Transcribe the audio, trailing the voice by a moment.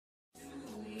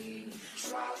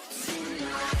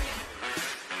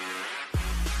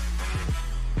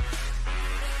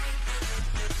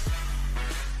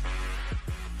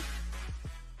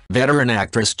Veteran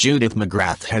actress Judith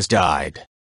McGrath has died.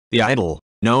 The Idol,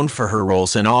 known for her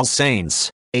roles in All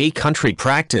Saints, A Country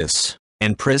Practice,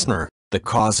 and Prisoner, the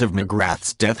cause of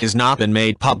McGrath's death has not been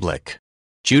made public.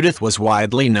 Judith was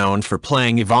widely known for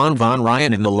playing Yvonne Von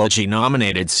Ryan in the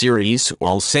Logie-nominated series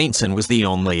All Saints and was the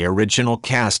only original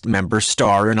cast member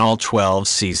star in all 12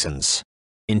 seasons.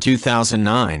 In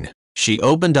 2009, she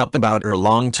opened up about her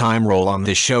longtime role on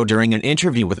the show during an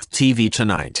interview with TV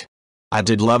Tonight. "I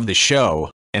did love the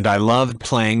show, and I loved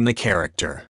playing the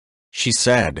character," she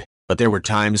said, "but there were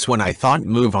times when I thought,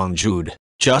 move on, Jude,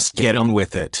 just get on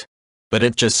with it. But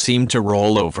it just seemed to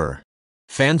roll over."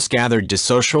 Fans gathered to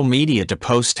social media to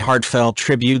post heartfelt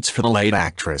tributes for the late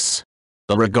actress.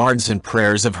 The regards and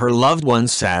prayers of her loved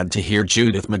ones. Sad to hear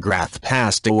Judith McGrath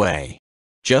passed away.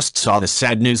 Just saw the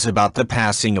sad news about the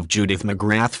passing of Judith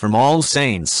McGrath from All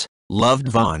Saints. Loved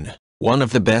Von, one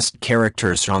of the best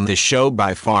characters on the show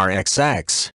by far,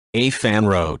 XX, a fan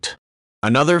wrote.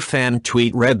 Another fan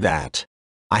tweet read that,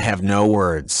 "I have no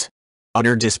words.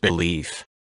 Utter disbelief.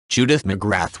 Judith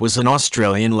McGrath was an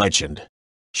Australian legend.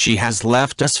 She has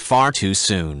left us far too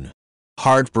soon.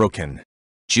 Heartbroken.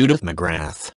 Judith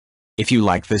McGrath." If you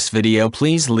like this video,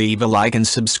 please leave a like and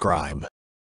subscribe.